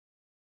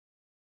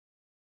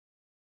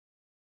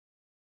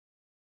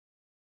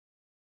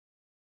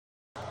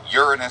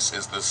Uranus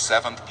is the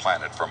seventh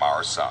planet from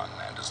our Sun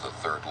and is the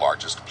third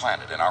largest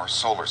planet in our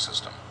solar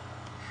system.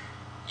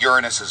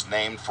 Uranus is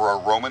named for a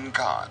Roman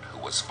god who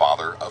was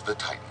father of the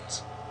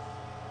Titans.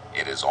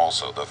 It is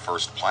also the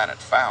first planet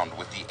found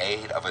with the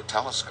aid of a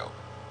telescope.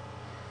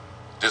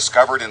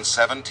 Discovered in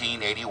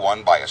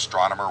 1781 by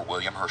astronomer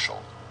William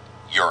Herschel,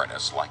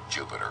 Uranus, like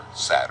Jupiter,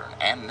 Saturn,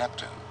 and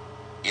Neptune,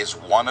 is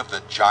one of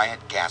the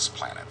giant gas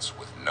planets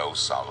with no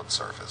solid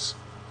surface.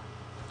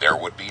 There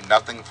would be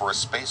nothing for a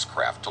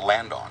spacecraft to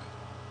land on.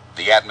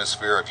 The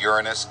atmosphere of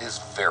Uranus is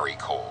very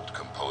cold,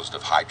 composed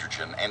of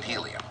hydrogen and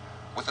helium,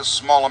 with a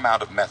small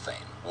amount of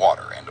methane,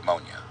 water, and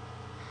ammonia.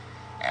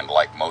 And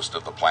like most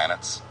of the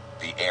planets,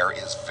 the air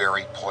is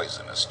very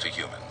poisonous to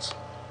humans.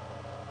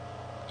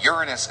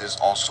 Uranus is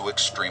also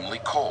extremely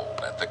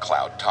cold at the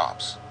cloud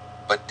tops,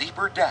 but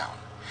deeper down,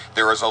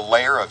 there is a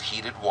layer of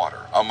heated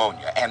water,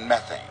 ammonia, and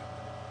methane.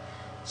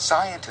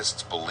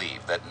 Scientists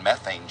believe that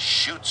methane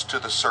shoots to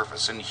the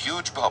surface in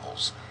huge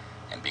bubbles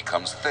and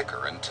becomes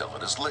thicker until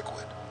it is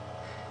liquid.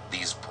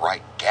 These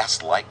bright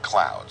gas-like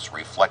clouds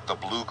reflect the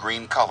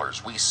blue-green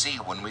colors we see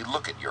when we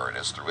look at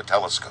Uranus through a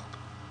telescope.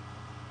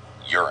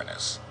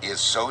 Uranus is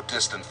so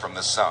distant from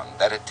the Sun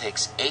that it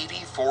takes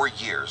 84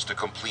 years to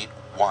complete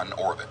one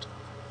orbit.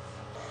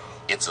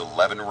 Its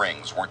 11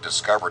 rings weren't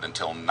discovered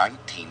until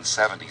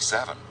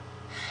 1977,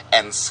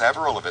 and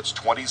several of its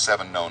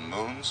 27 known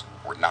moons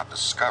were not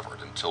discovered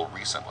until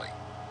recently.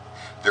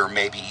 There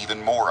may be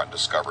even more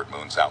undiscovered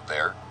moons out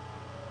there.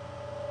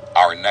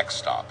 Our next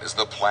stop is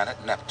the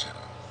planet Neptune.